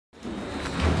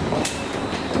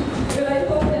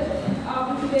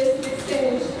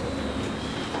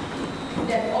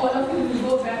that all of you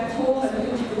will go back home a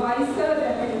little bit wiser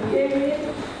than when you came in,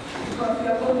 because we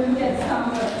are going to look at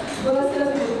some verses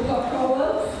in the book of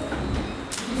Proverbs,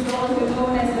 which is also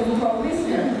known as the book of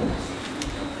wisdom.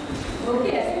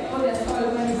 Okay, as we know that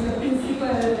Solomon is the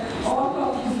principal author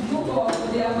of this book, also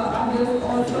there are others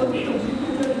also who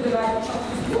contributed to the writing of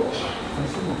this book.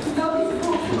 Now this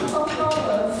book of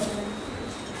Proverbs,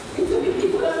 it's a bit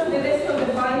different from the rest of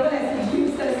the Bible, as it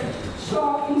gives us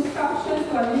short instructions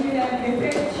for living an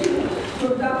effective,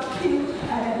 productive,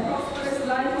 and prosperous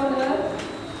life on earth.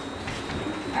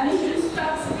 And it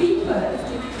instructs people.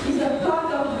 It's a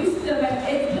part of wisdom and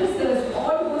addresses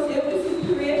almost every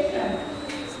situation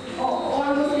or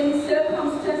almost any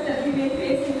circumstance that we may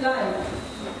face in life.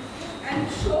 And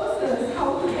it shows us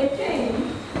how to attain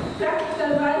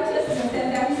practical righteousness,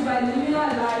 and that is by living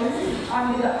our lives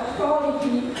under the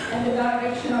authority and the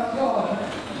direction of God.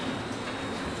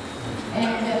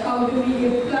 And how do we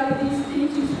apply these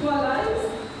teachings to our lives?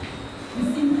 We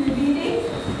simply read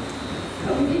it,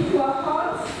 commit it to our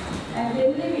hearts, and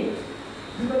then live it.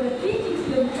 Because the teachings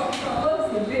in the book of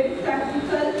Proverbs is very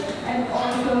practical and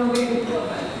also very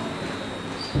proper.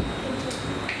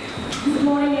 This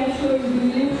morning I'm sure you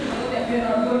believe that we are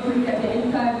not going to look at the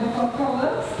entire book of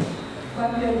Proverbs, but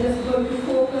we are just going to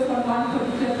focus on one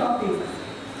particular topic.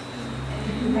 And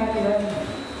if you have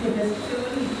let us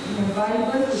turn in the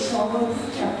Bible to Proverbs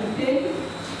chapter 10,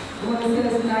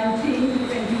 verses 19 to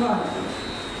 21.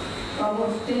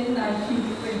 Proverbs 10, 19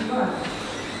 to 21.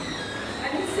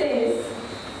 And it says,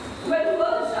 when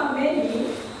words are many,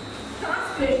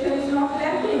 transgression is not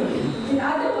lacking. In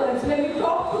other words, when we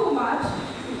talk too much,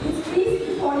 it's easy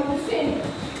to fall into sin.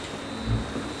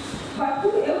 But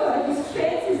whoever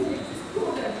restrains his lips is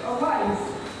prudent or wise.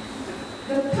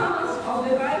 The tongue of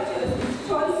the righteous is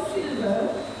choice silver,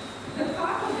 the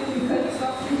heart of the wicked is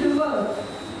of little worth.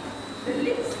 The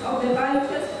lips of the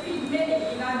righteous feed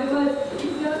many, in other words,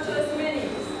 it nurtures many.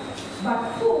 But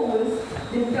fools,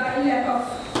 they die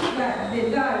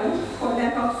for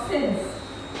lack of sense.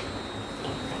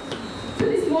 So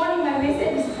this morning my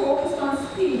message is focused on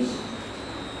speech,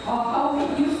 or how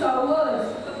we use our words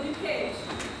to communicate.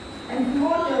 And if you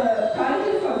want a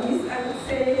title for this, I would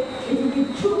say it will be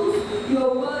choose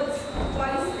your words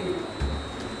wisely.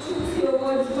 Choose your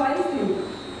words wisely.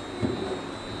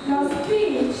 Now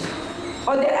speech,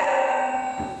 or the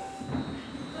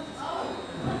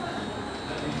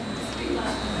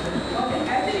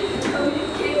ability to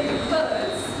communicate with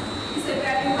words is a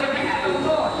valuable gift from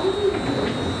God.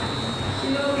 You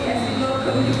know, as we know,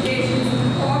 communication is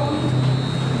important.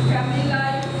 Family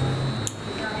life,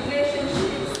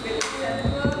 relationships, whether it's at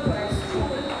work or at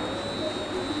school.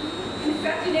 In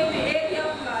fact, in every area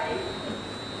of life,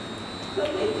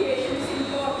 communication is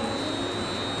important.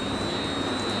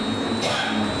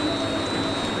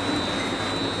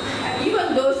 And even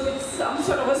those with some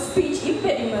sort of a speech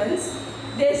impediments,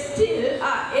 they still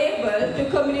are able to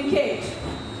communicate.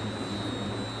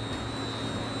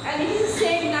 And it is the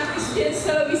same in our Christian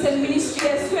service and ministry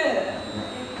as well.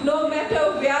 No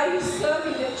matter where you serve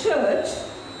in the church,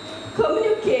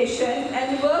 communication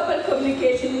and verbal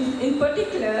communication in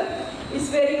particular is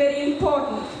very, very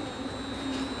important.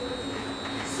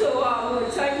 So our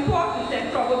words are important,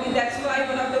 and probably that's why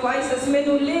one of the wisest men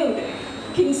who lived,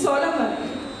 King Solomon,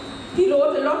 he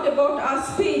wrote a lot about our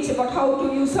speech, about how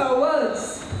to use our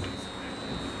words.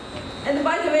 And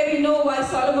by the way, we know why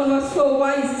Solomon was so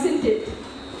wise, isn't it?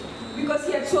 Because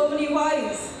he had so many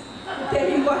wives to tell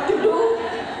him what to do,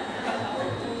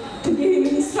 to give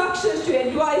him instructions, to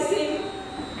advise him,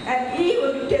 and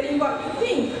even to tell him what to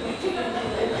think.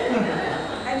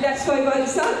 And that's what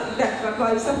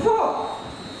wives are for.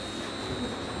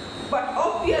 But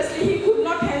obviously he could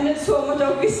not handle so much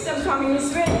of wisdom coming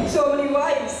his way, so many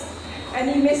wives, and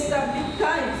he messed up big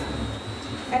time.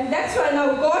 And that's why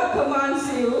now God commands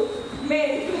you,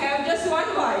 men, to have just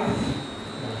one wife,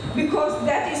 because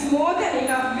that is more than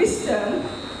enough wisdom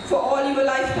for all your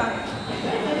lifetime.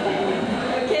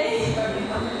 Okay?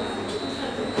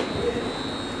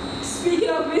 Speaking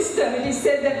of wisdom, it is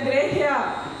said that gray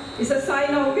hair is a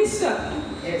sign of wisdom.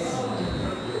 Yes.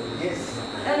 Yes.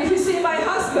 And if you see my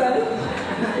husband,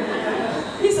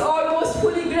 he's almost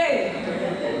fully gray.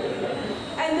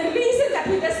 And the reason that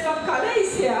he does not color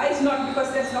his hair is not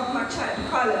because there's not much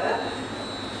color,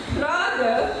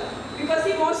 rather because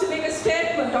he wants to make a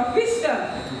statement of wisdom.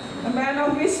 A man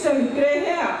of wisdom with gray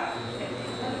hair.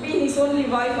 And being his only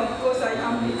wife, of course, I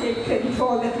humbly take credit for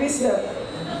all that wisdom.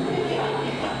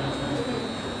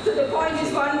 So the point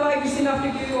is, one wife is enough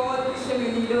to give you all the wisdom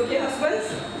you need, okay,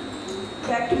 husbands?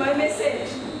 Back to my message.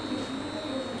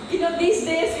 You know, these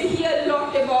days we hear a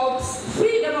lot about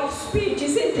freedom of speech,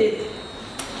 isn't it?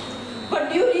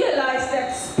 But do you realize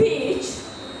that speech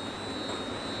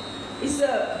is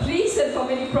a reason for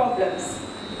many problems?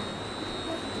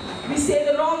 We say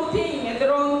the wrong thing at the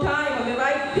wrong time, or the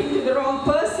right thing to the wrong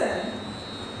person,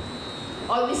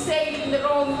 or we say it in the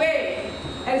wrong way.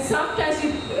 And sometimes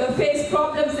we face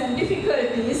problems and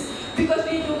difficulties because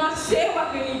we do not say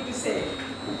what we need to say.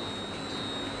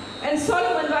 And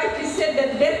Solomon rightly said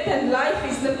that death and life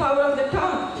is the power of the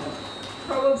tongue.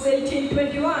 Proverbs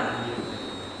 18:21.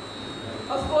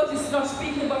 Of course, it's not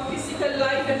speaking about physical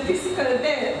life and physical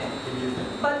death,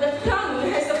 but the tongue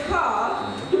has the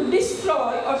power to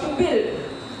destroy or to build.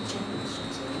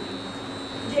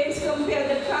 James compared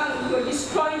the tongue to a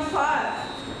destroying fire,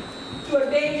 to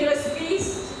a dangerous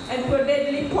beast, and to a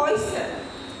deadly poison.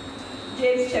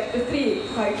 James chapter 3,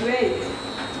 5-8.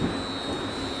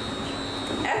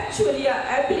 Actually,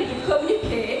 our ability to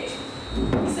communicate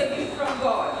is a gift from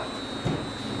God.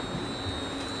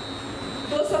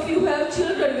 Those of you who have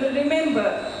children will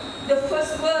remember the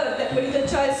first word that the little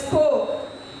child spoke.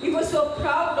 He was so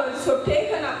proud and so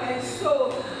taken up and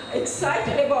so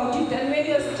excited about it. And when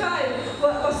your child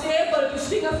was able to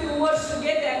string a few words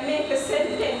together and make a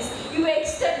sentence, you were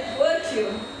ecstatic, weren't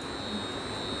you?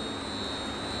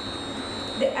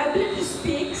 The ability to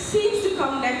speak seems to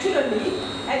come naturally,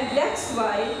 and that's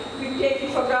why we take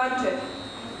it for granted.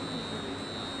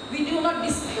 We do not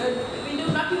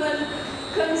even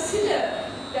consider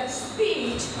that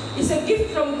speech is a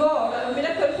gift from God or a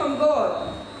miracle from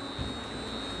God.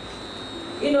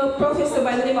 You know, professor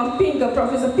by the name of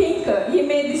Professor Pinker, he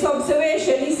made this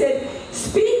observation. He said,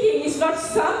 speaking is not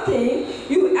something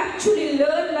you actually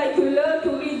learn like you learn to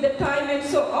read the time and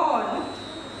so on.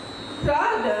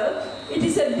 Rather, it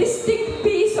is a distinct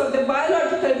piece of the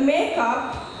biological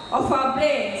makeup of our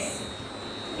brains.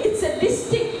 It's a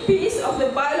distinct piece of the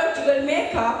biological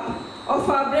makeup of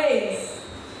our brains.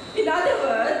 In other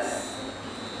words,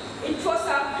 it was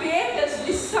our Creator's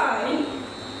design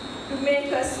to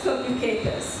make us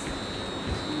communicators.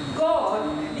 God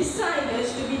designed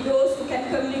us to be those who can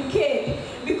communicate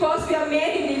because we are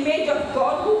made in the image of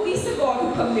God, who is a God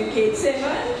who communicates.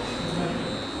 Amen?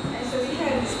 And so we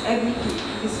have this ability,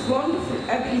 this wonderful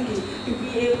ability to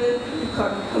be able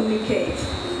to communicate.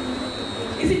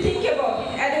 If you think about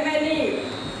it, Adam and Eve,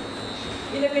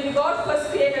 you know, when God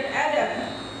first created Adam,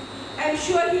 I'm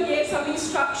sure he gave some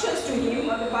instructions to him,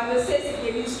 or the Bible says he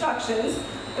gave instructions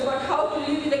about how to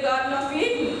live in the Garden of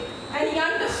Eden. And he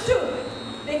understood.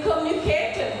 They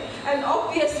communicated. And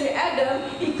obviously Adam,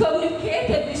 he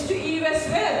communicated this to Eve as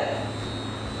well.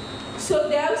 So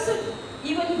they also,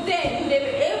 even then, they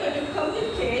were able to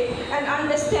communicate and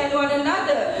understand one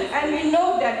another. And we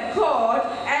know that God,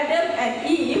 Adam and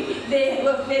Eve, they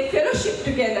fellowshiped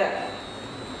together.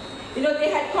 You know, they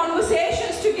had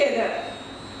conversations together.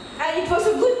 And it was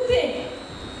a good thing.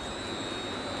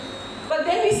 But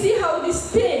then we see how this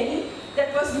thing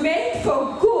that was meant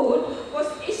for good was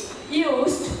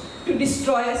used to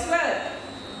destroy as well.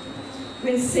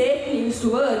 When Satan used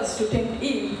words to tempt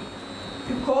Eve,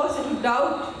 to cause her to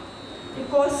doubt, to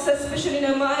cause suspicion in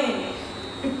her mind,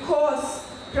 to cause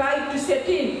pride to set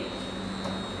in.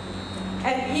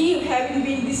 And Eve, having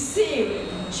been deceived,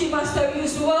 she must have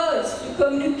used words to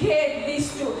communicate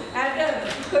this to Adam,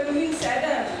 to convince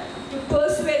Adam, to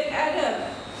persuade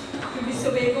Adam to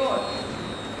disobey God.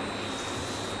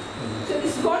 So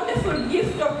this wonderful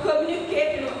gift of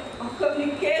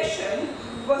communication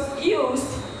was used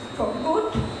for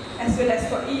good as well as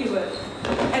for evil.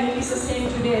 And it is the same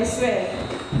today as well.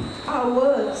 Our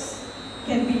words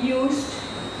can be used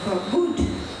for good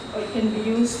or it can be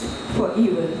used for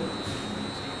evil.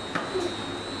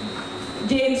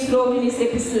 James wrote in his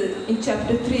epistle in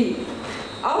chapter 3,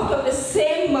 out of the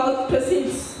same mouth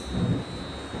proceeds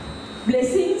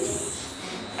blessings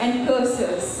and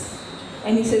curses.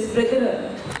 And he says,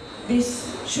 brethren,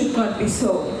 this should not be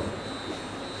so.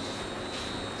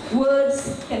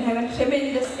 Words can have a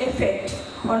tremendous effect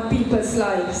on people's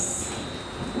lives.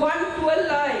 One poor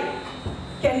lie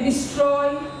can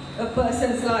destroy a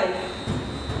person's life.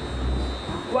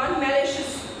 One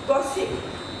malicious gossip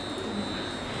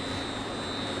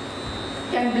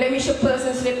can blemish a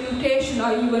person's reputation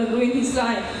or even ruin his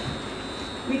life.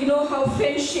 We know how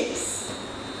friendships,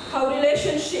 how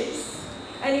relationships,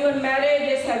 and even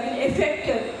marriages have been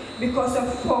affected because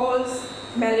of false,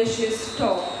 malicious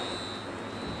talk.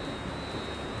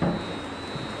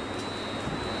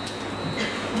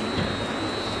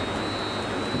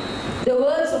 The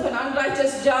words of an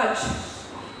unrighteous judge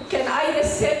can either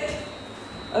set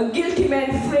a guilty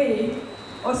man free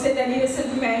or send an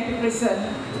innocent man to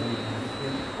prison.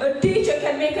 A teacher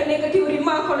can make a negative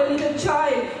remark on a little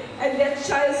child and that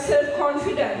child's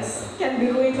self-confidence can be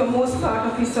ruined for most part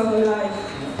of his or her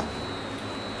life.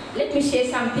 Let me share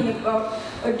something about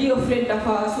a dear friend of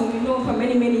ours whom we know for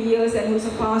many, many years and who's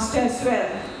a pastor as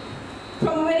well.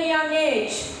 From a very young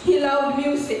age, he loved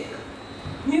music.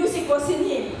 Music was in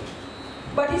him.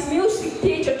 But his music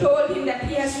teacher told him that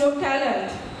he has no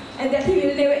talent and that he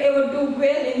will never ever do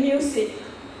well in music.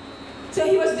 So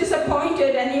he was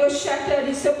disappointed and he was shattered.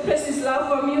 He suppressed his love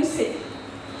for music.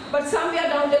 But somewhere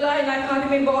down the line, I can't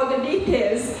remember all the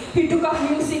details, he took up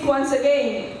music once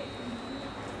again.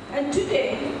 And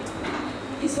today,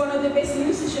 he's one of the best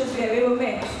musicians we have ever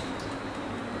met.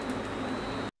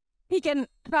 He can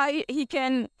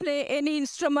play any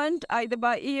instrument, either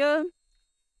by ear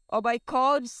or by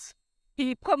chords.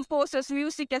 He composes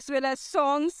music as well as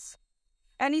songs.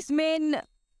 And his main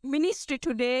ministry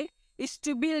today is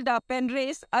to build up and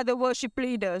raise other worship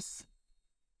leaders.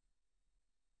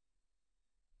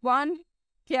 One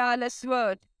careless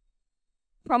word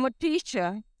from a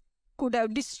teacher could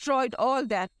have destroyed all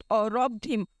that or robbed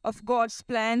him of God's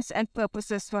plans and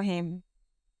purposes for him.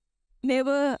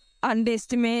 Never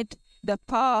underestimate the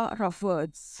power of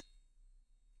words.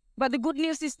 But the good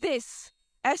news is this: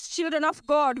 as children of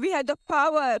God, we have the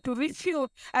power to refute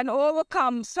and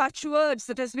overcome such words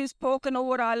that has been spoken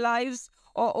over our lives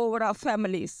or over our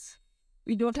families.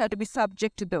 We don't have to be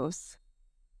subject to those.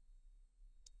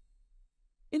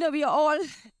 You know, we are all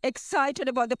excited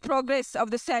about the progress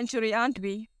of the sanctuary, aren't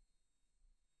we?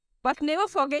 But never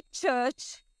forget,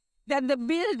 church, that the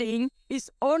building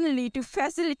is only to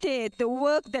facilitate the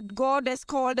work that God has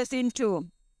called us into.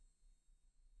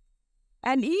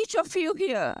 And each of you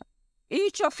here,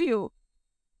 each of you,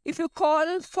 if you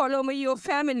call FOLOMI your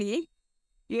family,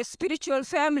 your spiritual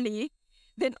family,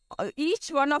 then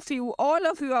each one of you, all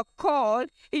of you are called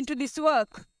into this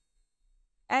work.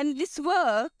 And this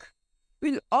work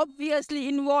will obviously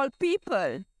involve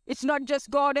people. It's not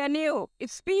just God and you,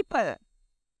 it's people.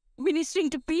 Ministering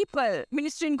to people,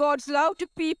 ministering God's love to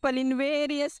people in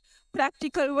various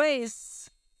practical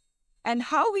ways. And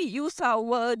how we use our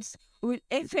words will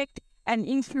affect and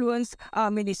influence our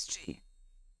ministry.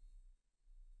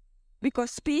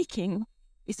 Because speaking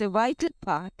is a vital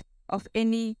part of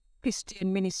any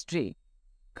Christian ministry,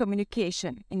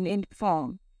 communication in any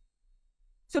form.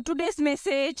 So today's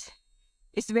message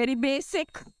is very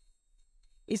basic,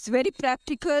 it's very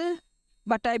practical,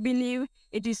 but I believe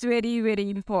it is very, very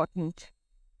important.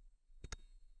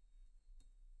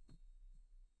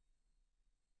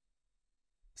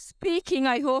 Speaking,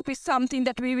 I hope, is something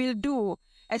that we will do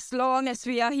as long as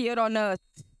we are here on earth.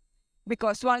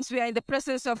 Because once we are in the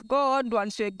presence of God,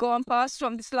 once we are gone past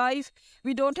from this life,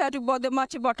 we don't have to bother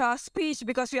much about our speech,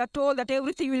 because we are told that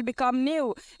everything will become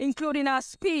new, including our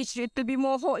speech. It will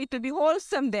be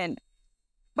wholesome then.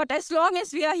 But as long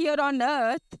as we are here on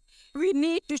earth, we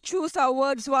need to choose our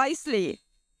words wisely.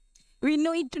 We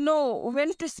need to know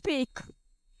when to speak.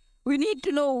 We need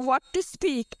to know what to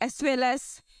speak, as well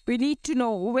as we need to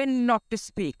know when not to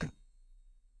speak.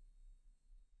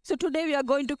 So today we are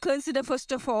going to consider,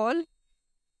 first of all,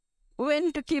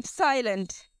 when to keep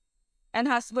silent. And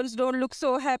husbands, don't look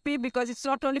so happy, because it's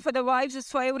not only for the wives, it's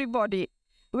for everybody.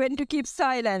 When to keep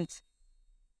silent.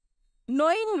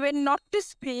 Knowing when not to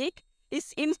speak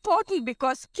is important,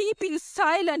 because keeping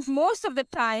silent most of the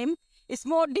time is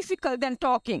more difficult than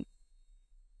talking.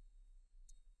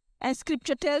 And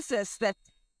scripture tells us that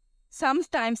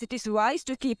sometimes it is wise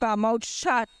to keep our mouth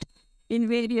shut in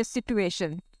various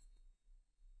situations.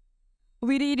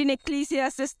 We read in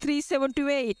Ecclesiastes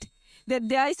 3:7-8 that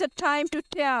there is a time to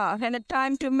tear and a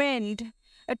time to mend,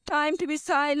 a time to be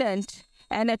silent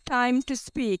and a time to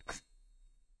speak.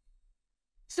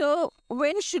 So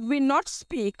when should we not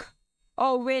speak,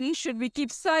 or when should we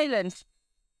keep silent?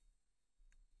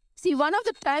 See, one of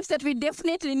the times that we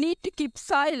definitely need to keep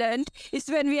silent is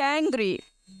when we are angry.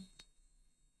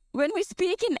 When we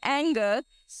speak in anger,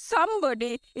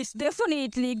 somebody is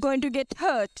definitely going to get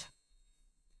hurt.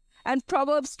 And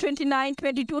Proverbs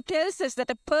 29:22 tells us that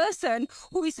a person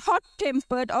who is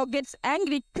hot-tempered or gets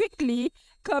angry quickly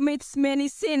commits many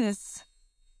sins.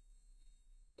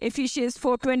 Ephesians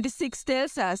 4:26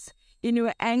 tells us, in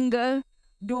your anger,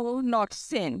 do not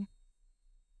sin.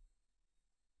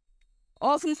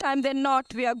 Oftentimes than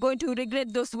not, we are going to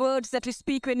regret those words that we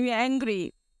speak when we are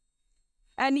angry.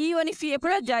 And even if we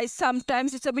apologize,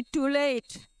 sometimes it's a bit too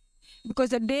late, because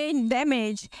the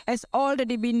damage has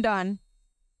already been done.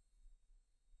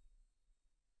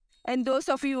 And those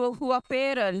of you who are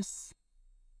parents,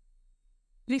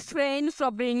 refrain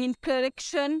from bringing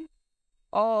correction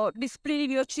or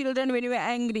disciplining your children when you are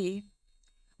angry.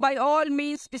 By all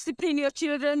means, discipline your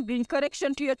children, bring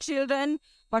correction to your children,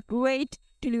 but wait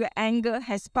till your anger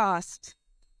has passed.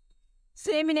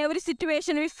 Same in every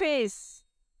situation we face.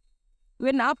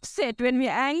 When upset, when we're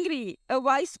angry, a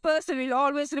wise person will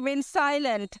always remain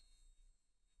silent.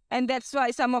 And that's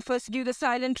why some of us give the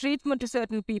silent treatment to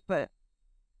certain people.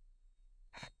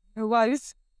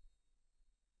 Wise.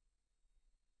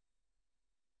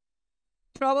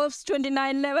 Proverbs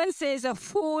 29:11 says, a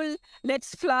fool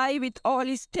lets fly with all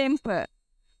his temper,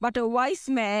 but a wise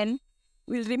man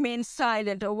will remain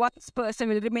silent. A wise person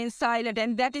will remain silent,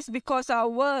 and that is because our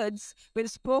words, when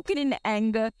spoken in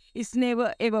anger, is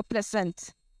never ever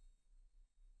pleasant.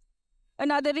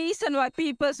 Another reason why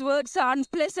people's words are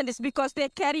unpleasant is because they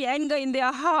carry anger in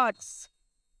their hearts.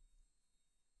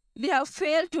 They have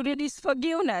failed to release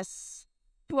forgiveness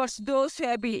towards those who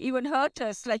have even hurt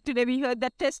us. Like today we heard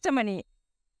that testimony.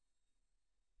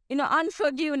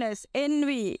 Unforgiveness,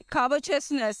 envy,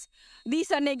 covetousness,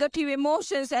 these are negative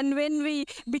emotions. And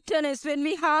bitterness, when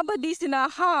we harbor these in our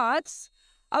hearts,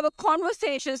 our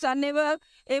conversations are never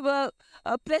ever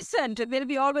pleasant. They'll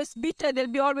be always bitter, they'll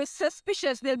be always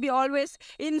suspicious, they'll be always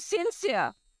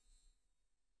insincere.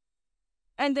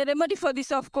 And the remedy for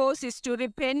this, of course, is to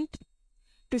repent,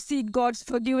 to seek God's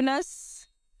forgiveness,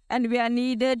 and where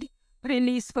needed,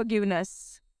 release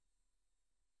forgiveness.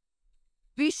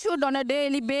 We should on a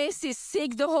daily basis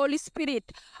seek the Holy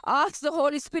Spirit, ask the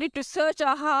Holy Spirit to search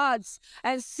our hearts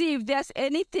and see if there's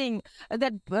anything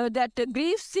that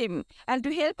grieves Him, and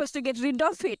to help us to get rid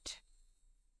of it.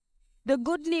 The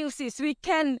good news is we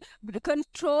can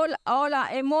control all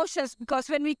our emotions, because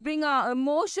when we bring our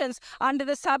emotions under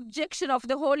the subjection of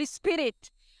the Holy Spirit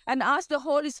and ask the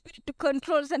Holy Spirit to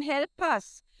control us and help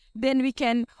us, then we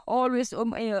can always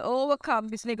overcome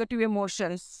these negative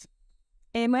emotions.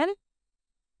 Amen?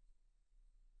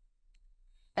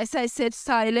 As I said,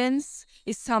 silence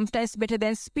is sometimes better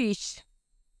than speech.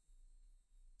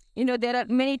 There are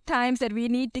many times that we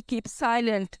need to keep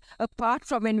silent apart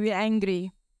from when we're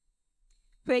angry.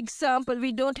 For example, if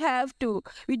we don't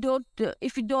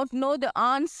know the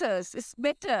answers, it's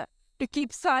better to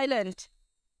keep silent.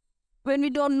 When we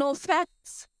don't know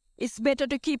facts, it's better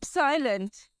to keep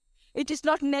silent. It is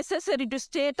not necessary to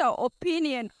state our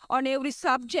opinion on every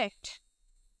subject,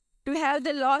 to have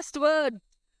the last word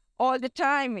all the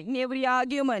time in every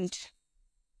argument,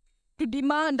 to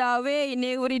demand our way in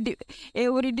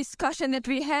every discussion that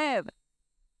we have,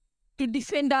 to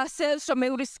defend ourselves from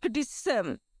every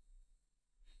criticism.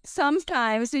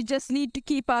 Sometimes we just need to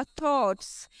keep our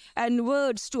thoughts and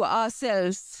words to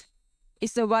ourselves.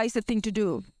 It's a wiser thing to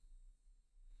do.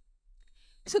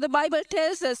 So the Bible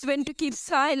tells us when to keep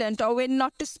silent or when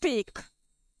not to speak.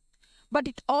 But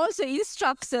it also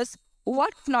instructs us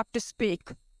what not to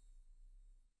speak.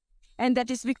 And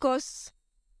that is because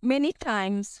many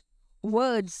times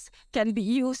words can be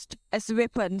used as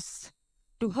weapons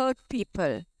to hurt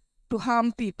people, to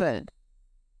harm people.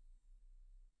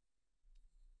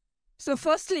 So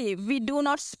firstly, we do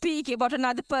not speak about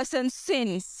another person's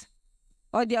sins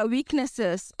or their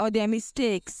weaknesses or their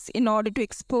mistakes in order to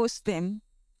expose them.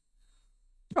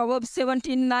 Proverbs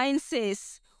 17:9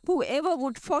 says, whoever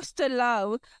would foster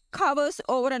love covers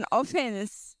over an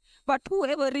offense, but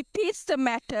whoever repeats the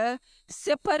matter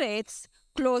separates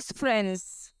close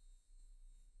friends.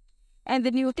 And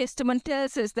the New Testament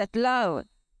tells us that love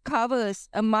covers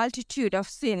a multitude of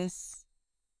sins.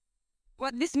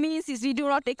 What this means is we do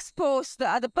not expose the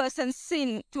other person's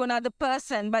sin to another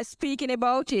person by speaking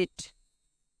about it.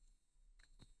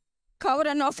 Cover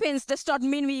an offense does not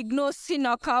mean we ignore sin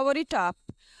or cover it up.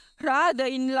 Rather,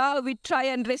 in love, we try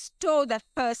and restore that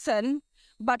person,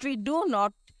 but we do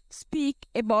not speak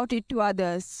about it to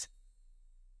others.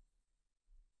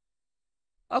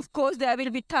 Of course, there will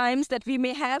be times that we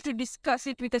may have to discuss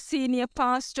it with a senior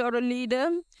pastor or a leader.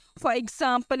 For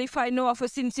example, if I know of a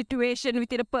sin situation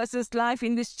within a person's life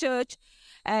in this church,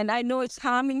 and I know it's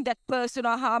harming that person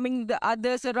or harming the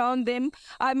others around them,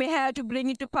 I may have to bring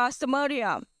it to Pastor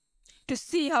Maria to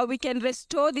see how we can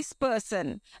restore this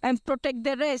person and protect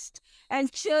the rest. And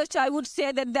church, I would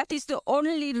say that that is the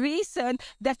only reason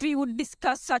that we would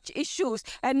discuss such issues,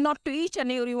 and not to each and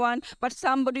everyone, but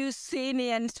somebody who's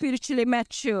senior and spiritually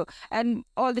mature. And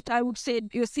all the time I would say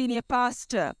your senior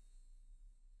pastor.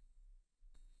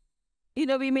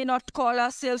 We may not call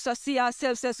ourselves or see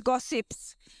ourselves as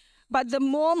gossips, but the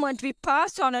moment we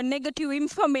pass on a negative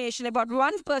information about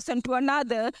one person to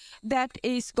another, that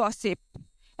is gossip.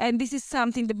 And this is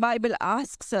something the Bible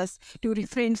asks us to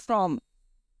refrain from.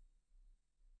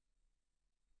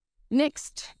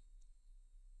 Next,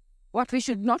 what we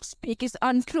should not speak is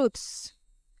untruths.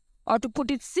 Or to put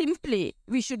it simply,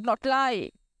 we should not lie.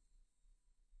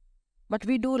 But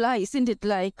we do lie, isn't it?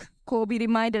 Like Kobe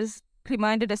reminded us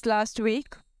reminded us last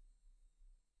week.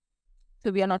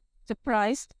 So we are not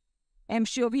surprised. I'm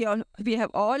sure we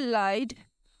have all lied,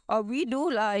 or we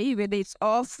do lie, whether it's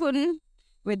often,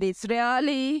 whether it's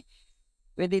rarely,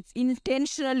 whether it's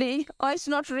intentionally, or it's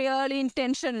not really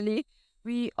intentionally.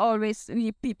 We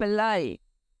people lie.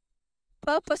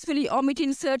 Purposefully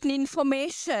omitting certain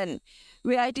information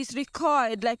where it is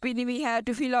required, like when we have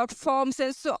to fill out forms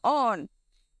and so on.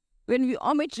 When we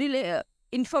omit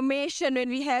information, when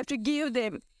we have to give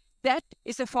them, that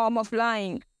is a form of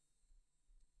lying.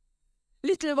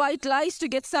 Little white lies to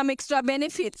get some extra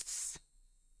benefits,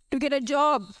 to get a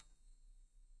job.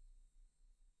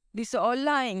 These are all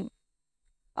lying.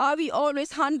 Are we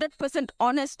always 100%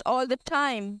 honest all the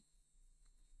time?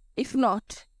 If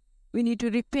not, we need to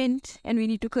repent and we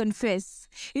need to confess.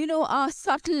 Our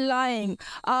subtle lying,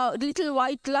 our little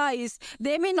white lies,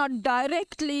 they may not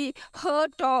directly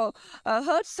hurt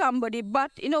somebody,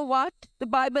 but you know what? The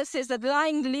Bible says that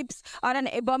lying lips are an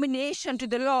abomination to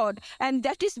the Lord. And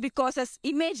that is because as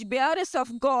image bearers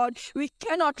of God, we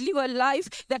cannot live a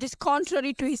life that is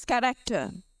contrary to His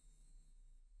character.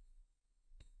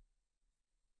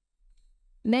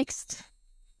 Next,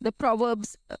 the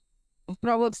Proverbs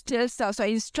tells us or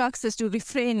instructs us to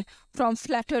refrain from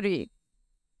flattery,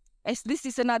 as this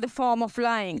is another form of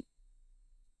lying.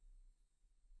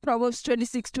 Proverbs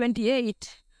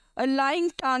 26:28, a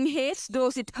lying tongue hates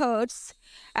those it hurts,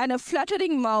 and a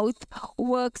flattering mouth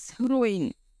works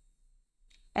ruin.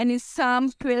 And in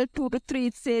Psalm 12:2-3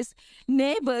 it says,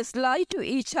 neighbors lie to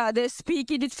each other,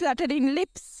 speaking with flattering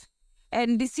lips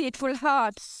and deceitful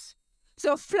hearts.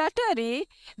 So flattery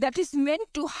that is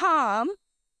meant to harm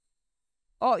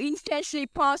or intentionally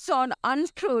pass on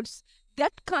untruths,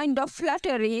 that kind of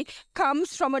flattery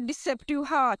comes from a deceptive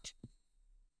heart.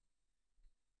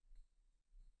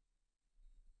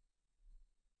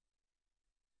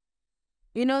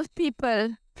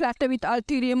 People flatter with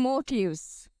ulterior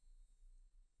motives.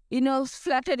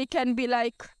 Flattery can be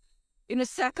like,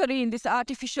 saccharine, this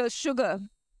artificial sugar.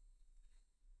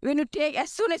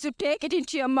 As soon as you take it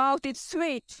into your mouth, it's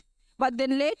sweet. But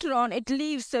then later on, it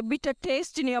leaves a bitter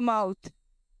taste in your mouth.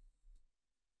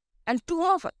 And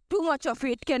too much of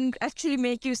it can actually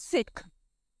make you sick.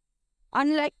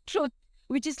 Unlike truth,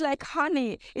 which is like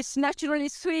honey, it's naturally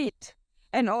sweet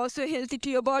and also healthy to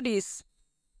your bodies.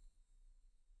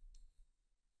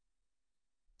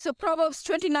 So Proverbs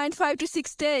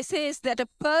 29:5-6 says that a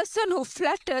person who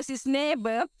flatters his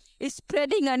neighbor is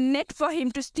spreading a net for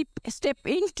him to step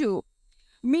into,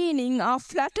 meaning our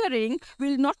flattering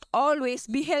will not always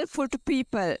be helpful to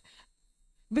people.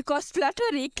 Because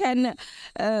flattery can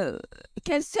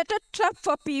set a trap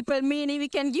for people, meaning we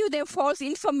can give them false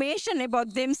information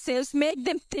about themselves, make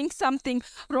them think something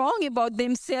wrong about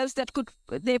themselves that could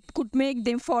make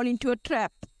them fall into a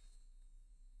trap.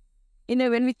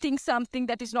 When we think something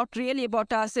that is not really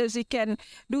about ourselves, we can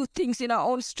do things in our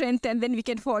own strength and then we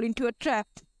can fall into a trap.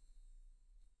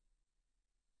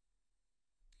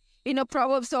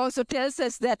 Proverbs also tells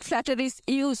us that flattery is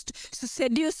used to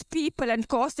seduce people and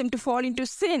cause them to fall into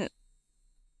sin.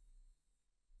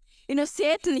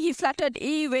 Satan, he flattered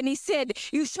Eve when he said,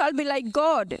 you shall be like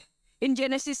God, in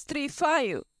Genesis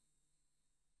 3:5.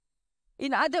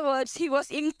 In other words, he was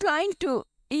inclined to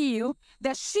Eve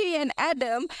that she and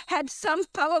Adam had some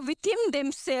power within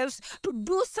themselves to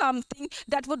do something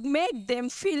that would make them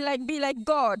be like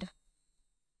God.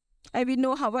 And we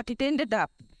know what it ended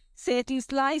up.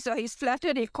 Satan's lies or his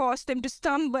flattery caused them to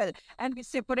stumble and be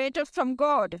separated from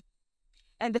God.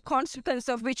 And the consequence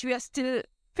of which we are still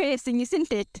facing,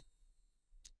 isn't it?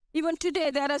 Even today,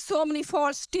 there are so many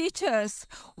false teachers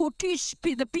who teach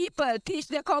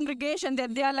their congregation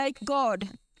that they are like God,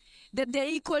 that they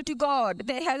are equal to God,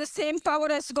 they have the same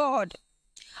power as God.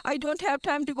 I don't have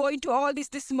time to go into all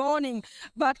this morning,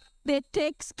 but they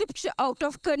take scripture out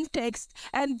of context,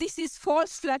 and this is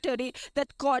false flattery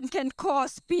that God can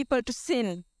cause people to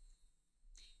sin.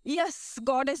 Yes,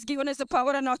 God has given us the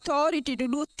power and authority to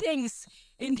do things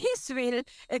in His will,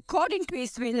 according to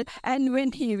His will, and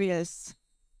when He wills.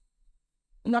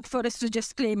 Not for us to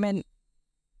just claim and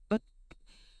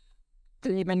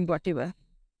whatever.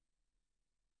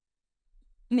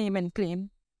 Name and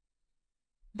claim.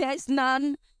 There is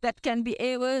none that can be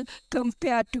ever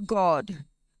compared to God.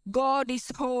 God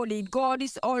is holy. God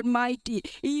is almighty.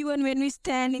 Even when we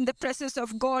stand in the presence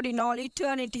of God in all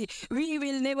eternity, we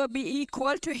will never be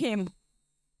equal to Him.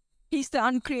 He's the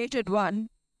uncreated one.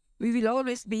 We will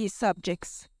always be His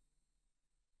subjects.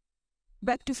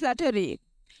 Back to flattery.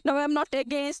 Now, I'm not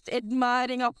against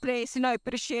admiring or praising or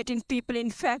appreciating people. In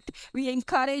fact, we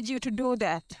encourage you to do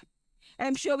that.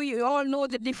 I'm sure we all know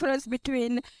the difference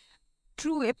between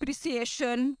true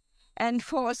appreciation and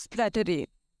false flattery.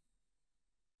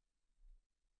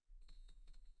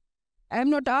 I'm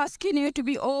not asking you to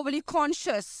be overly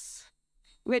conscious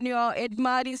when you are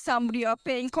admiring somebody or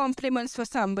paying compliments for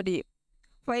somebody.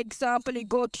 For example, you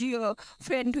go to your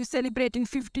friend who's celebrating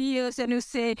 50 years and you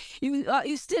say,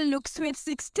 you still look sweet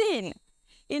 16.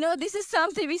 This is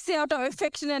something we say out of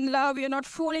affection and love. You're not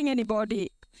fooling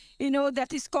anybody. That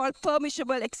is called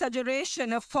permissible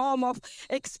exaggeration, a form of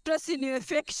expressing your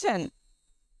affection.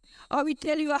 Or we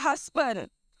tell your husband,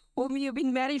 whom you've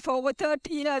been married for over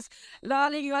 30 years,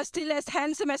 darling, you are still as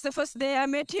handsome as the first day I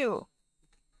met you.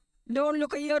 Don't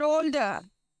look a year older.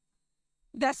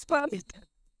 That's permitted.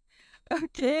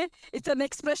 Okay? It's an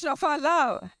expression of our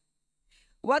love.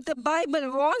 What the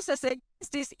Bible warns us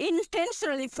against is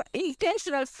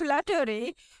intentional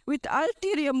flattery with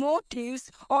ulterior motives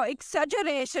or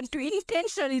exaggeration to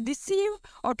intentionally deceive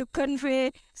or to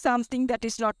convey something that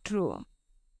is not true.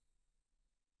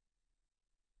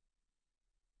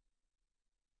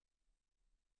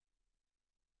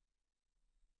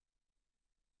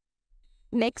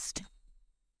 Next,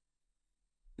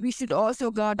 we should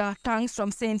also guard our tongues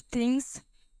from saying things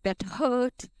that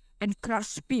hurt and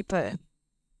crush people.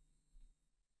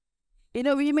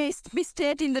 We may be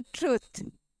stating the truth,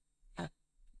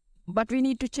 but we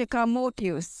need to check our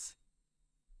motives.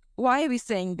 Why are we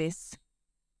saying this?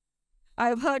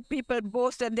 I've heard people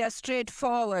boast that they are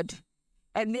straightforward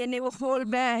and they never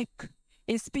hold back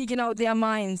in speaking out their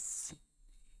minds.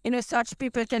 Such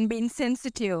people can be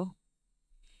insensitive.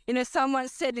 Someone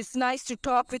said it's nice to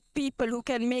talk with people who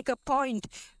can make a point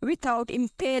without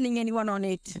impaling anyone on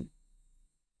it.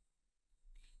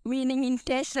 Meaning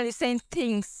intentionally saying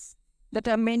things that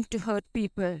are meant to hurt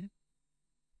people.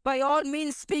 By all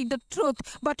means, speak the truth.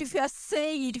 But if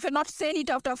you're not saying it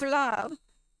out of love,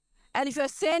 and if you're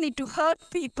saying it to hurt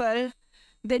people,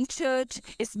 then church,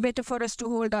 it's better for us to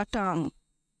hold our tongue.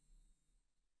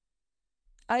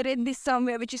 I read this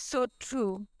somewhere, which is so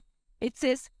true. It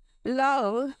says,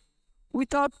 love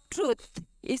without truth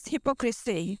is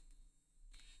hypocrisy,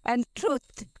 and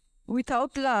truth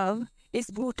without love is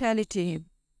brutality.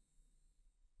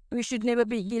 We should never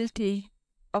be guilty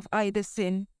of either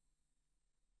sin.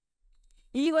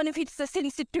 Even if it's a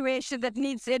sin situation that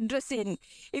needs addressing,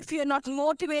 if you're not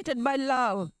motivated by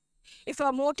love, if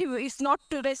our motive is not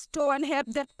to restore and help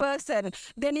that person,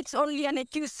 then it's only an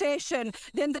accusation.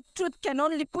 Then the truth can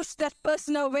only push that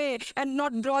person away and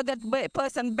not draw that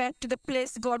person back to the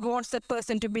place God wants that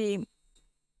person to be.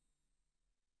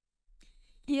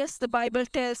 Yes, the Bible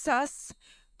tells us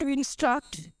to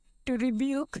instruct, to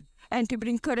rebuke, and to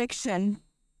bring correction.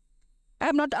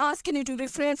 I'm not asking you to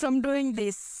refrain from doing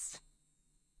this.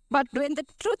 But when the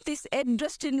truth is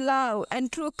addressed in love and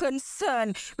true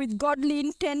concern with godly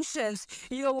intentions,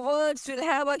 your words will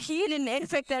have a healing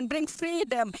effect and bring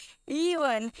freedom,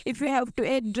 even if you have to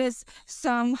address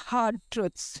some hard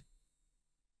truths.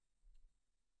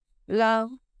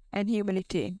 Love and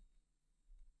humility.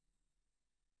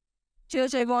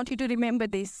 Church, I want you to remember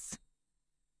this.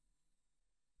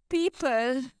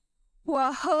 People who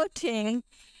are hurting,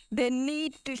 they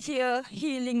need to hear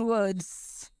healing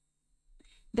words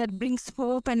that brings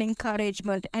hope and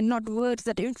encouragement, and not words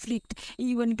that inflict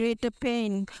even greater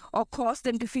pain or cause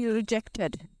them to feel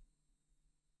rejected.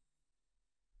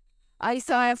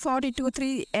 Isaiah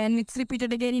 42:3, and it's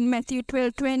repeated again in Matthew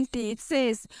 12:20. It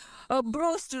says, a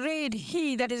bruised reed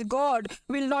he, that is God,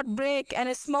 will not break, and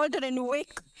a smoldering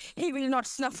wick he will not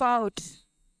snuff out.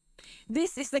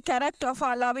 This is the character of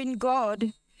our loving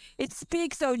God. It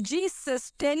speaks of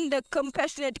Jesus' tender,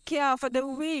 compassionate care for the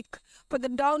weak, for the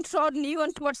downtrodden,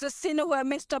 even towards the sinner who have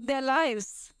messed up their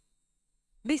lives.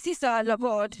 This is our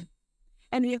Lord,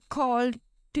 and we are called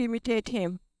to imitate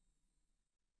him.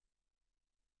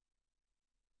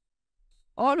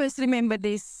 Always remember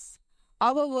this.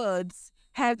 Our words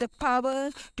have the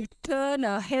power to turn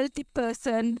a healthy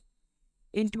person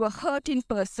into a hurting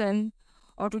person,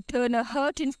 or to turn a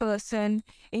hurting person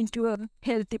into a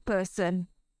healthy person.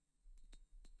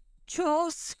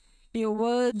 Choose your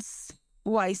words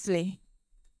wisely.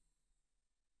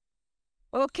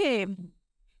 Okay,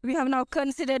 we have now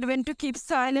considered when to keep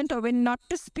silent or when not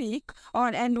to speak,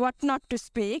 and what not to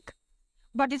speak.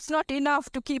 But it's not enough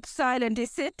to keep silent,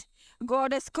 is it?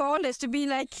 God has called us to be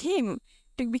like him,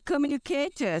 to be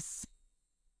communicators.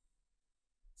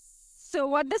 So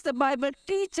what does the Bible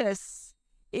teach us?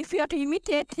 If we are to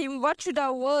imitate him, what should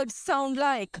our words sound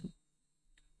like?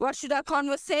 What should our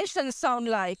conversations sound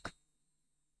like?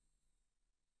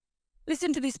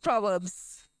 Listen to these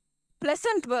proverbs.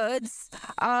 Pleasant words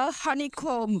are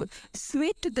honeycomb,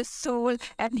 sweet to the soul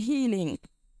and healing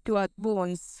to our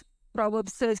bones.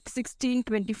 Proverbs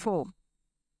 16:24.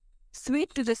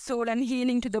 sweet to the soul and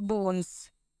healing to the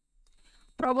bones.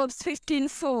 Proverbs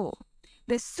 15:4.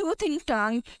 The soothing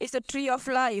tongue is a tree of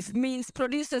life, means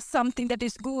produces something that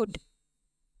is good.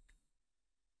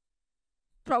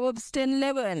 Proverbs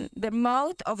 10:11. The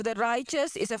mouth of the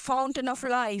righteous is a fountain of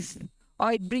life,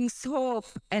 or it brings hope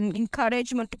and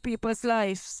encouragement to people's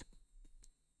lives.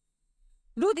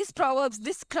 Do these proverbs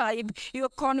describe your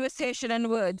conversation and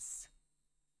words?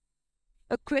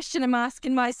 A question I'm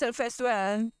asking myself as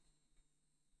well.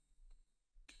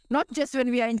 Not just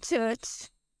when we are in church,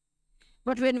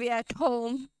 but when we are at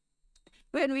home,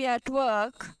 when we are at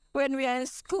work, when we are in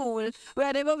school,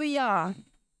 wherever we are.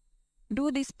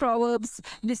 Do these proverbs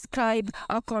describe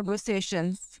our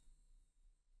conversations?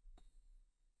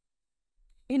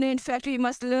 In fact, we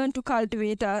must learn to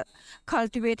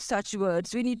cultivate such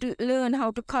words. We need to learn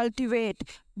how to cultivate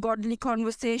godly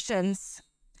conversations.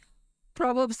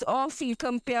 Proverbs often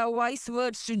compare wise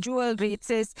words to jewelry. It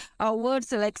says, our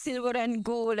words are like silver and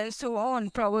gold, and so on.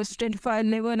 Proverbs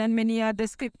 25:11 and many other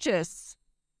scriptures.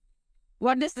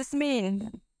 What does this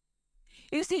mean?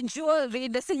 You see, jewelry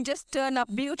doesn't just turn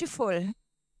up beautiful.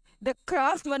 The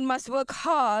craftsman must work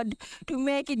hard to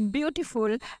make it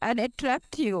beautiful and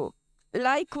attractive.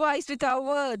 Likewise with our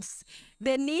words,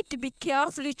 they need to be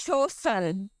carefully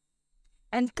chosen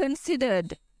and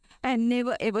considered and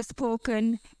never ever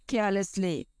spoken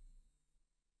carelessly.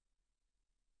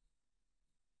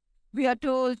 We are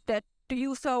told that to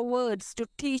use our words to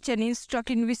teach and instruct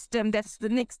in wisdom. That's the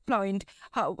next point.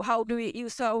 How do we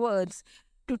use our words?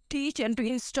 To teach and to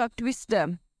instruct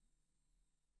wisdom.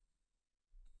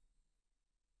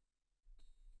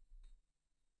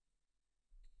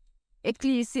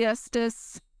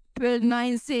 Ecclesiastes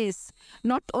 12:9 says,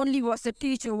 not only was the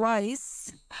teacher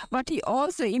wise, but he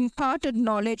also imparted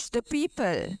knowledge to the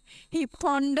people. He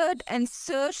pondered and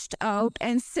searched out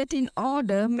and set in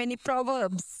order many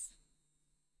proverbs.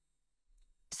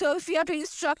 So if we are to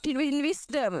instruct in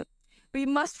wisdom, we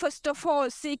must first of all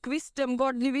seek wisdom,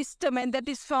 godly wisdom, and that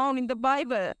is found in the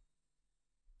Bible.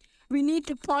 We need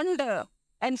to ponder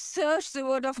and search the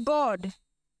Word of God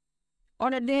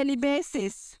on a daily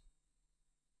basis.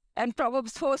 And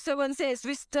Proverbs 4:7 says,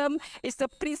 wisdom is the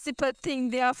principal thing.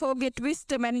 Therefore get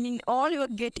wisdom, and in all you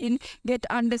get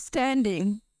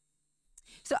understanding.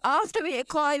 So after we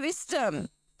acquire wisdom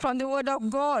from the Word of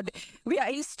God, we are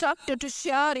instructed to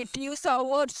share it, to use our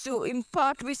words to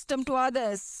impart wisdom to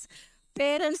others.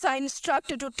 Parents are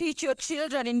instructed to teach your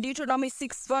children in Deuteronomy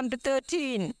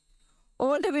 6:1-13.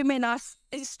 Older women are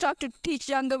instructed to teach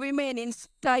younger women in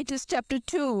Titus chapter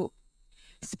 2.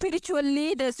 Spiritual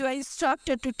leaders were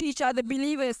instructed to teach other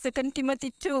believers, 2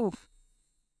 Timothy 2.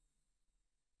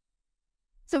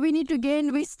 So we need to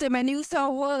gain wisdom and use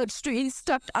our words to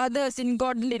instruct others in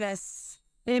godliness.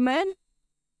 Amen?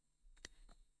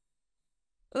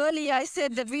 Earlier I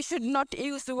said that we should not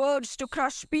use words to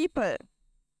crush people.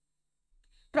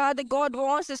 Rather, God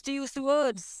wants us to use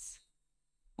words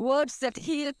that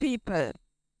heal people.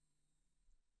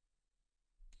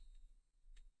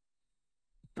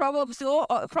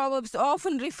 Proverbs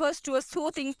often refers to a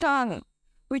soothing tongue,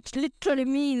 which literally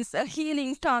means a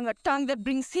healing tongue, a tongue that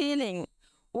brings healing,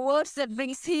 words that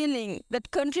brings healing, that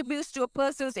contributes to a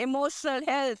person's emotional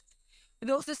health.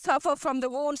 Those who suffer from the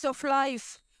wounds of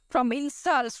life, from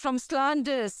insults, from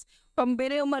slanders, from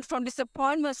bereavement, from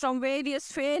disappointments, from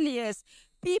various failures,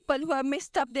 people who have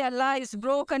messed up their lives,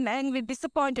 broken, angry,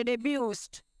 disappointed,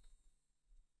 abused.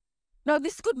 Now,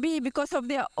 this could be because of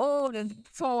their own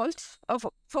fault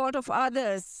of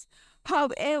others.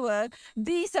 However,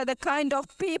 these are the kind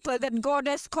of people that God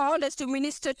has called us to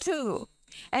minister to.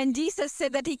 And Jesus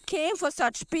said that he came for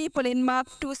such people in Mark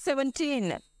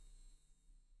 2:17.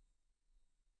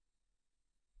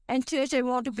 And church, I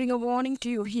want to bring a warning to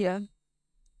you here.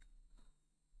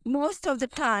 Most of the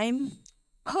time,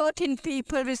 hurting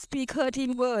people will speak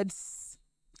hurting words.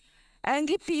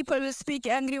 Angry people will speak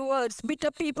angry words.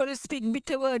 Bitter people will speak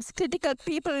bitter words. Critical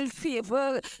people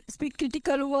will speak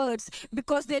critical words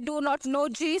because they do not know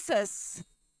Jesus.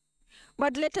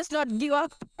 But let us not give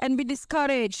up and be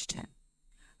discouraged.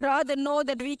 Rather know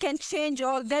that we can change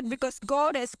all that because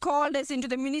God has called us into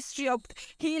the ministry of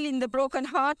healing the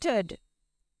brokenhearted,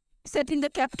 setting the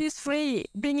captives free,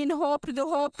 bringing hope to the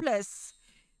hopeless.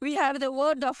 We have the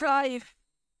word of life.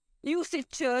 Use it,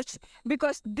 church,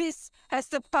 because this has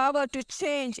the power to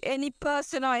change any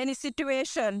person or any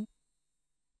situation.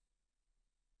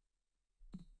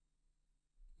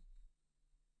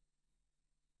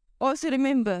 Also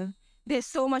remember, there's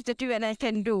so much that you and I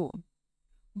can do.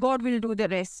 God will do the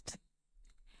rest.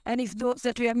 And if those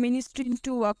that we are ministering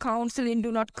to or counseling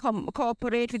do not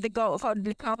cooperate with the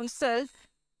godly counsel,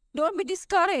 Don't be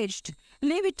discouraged.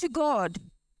 Leave it to God.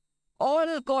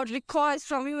 All God requires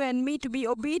from you and me to be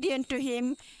obedient to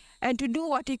Him and to do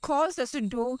what He calls us to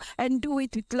do, and do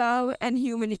it with love and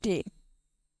humility.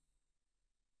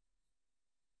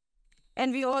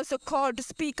 And we also called to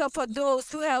speak up for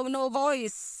those who have no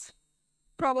voice.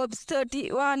 Proverbs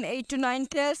 31, 8-9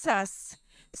 tells us,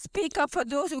 speak up for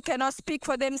those who cannot speak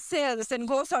for themselves, and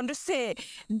goes on to say,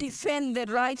 defend the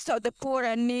rights of the poor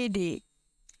and needy.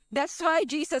 That's why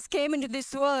Jesus came into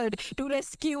this world, to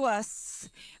rescue us.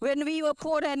 When we were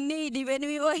poor and needy, when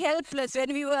we were helpless,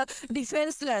 when we were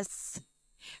defenseless,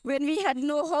 when we had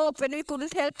no hope, when we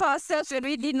couldn't help ourselves, when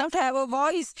we did not have a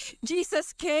voice,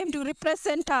 Jesus came to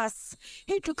represent us.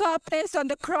 He took our place on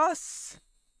the cross.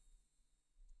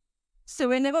 So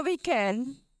whenever we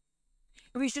can,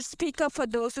 we should speak up for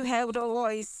those who have no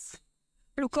voice.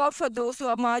 Look out for those who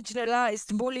are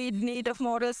marginalized, bullied, in need of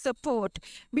moral support.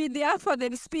 Be there for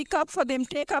them, speak up for them,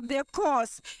 take up their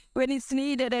cause when it's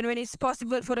needed and when it's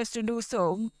possible for us to do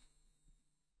so.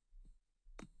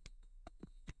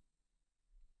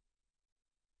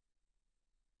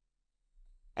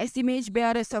 As image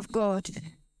bearers of God,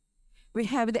 we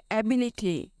have the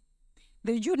ability,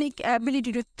 the unique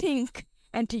ability to think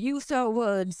and to use our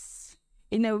words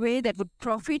in a way that would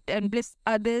profit and bless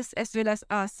others as well as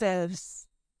ourselves.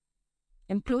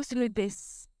 And closing with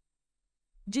this,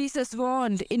 Jesus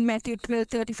warned in Matthew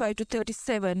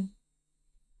 12:35-37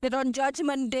 that on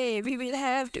Judgment Day we will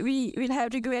have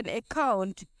to give an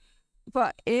account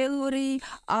for every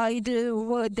idle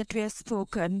word that we have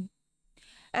spoken.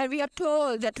 And we are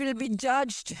told that we'll be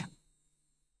judged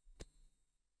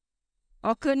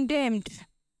or condemned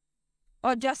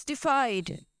or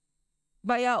justified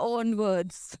by our own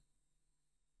words.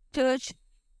 Church,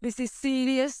 this is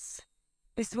serious.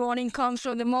 This warning comes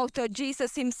from the mouth of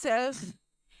Jesus Himself,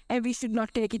 and we should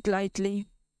not take it lightly.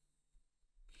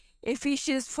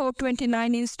 Ephesians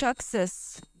 4:29 instructs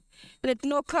us, let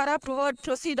no corrupt word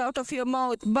proceed out of your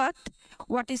mouth, but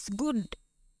what is good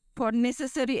for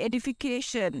necessary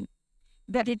edification,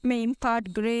 that it may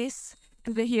impart grace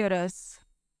to the hearers.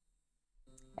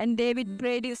 And David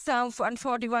prayed in Psalm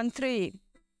 141:3,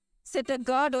 set a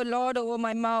guard, O Lord, over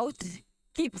my mouth,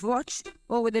 keep watch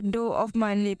over the door of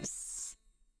my lips.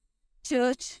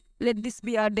 Church, let this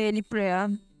be our daily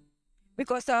prayer,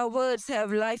 because our words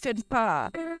have life and power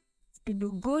to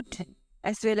do good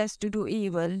as well as to do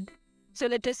evil. So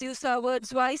let us use our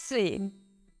words wisely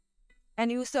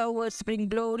and use our words to bring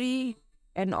glory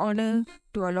and honor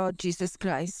to our Lord Jesus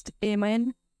Christ.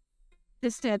 Amen.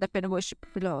 Let's stand up and worship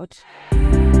the Lord.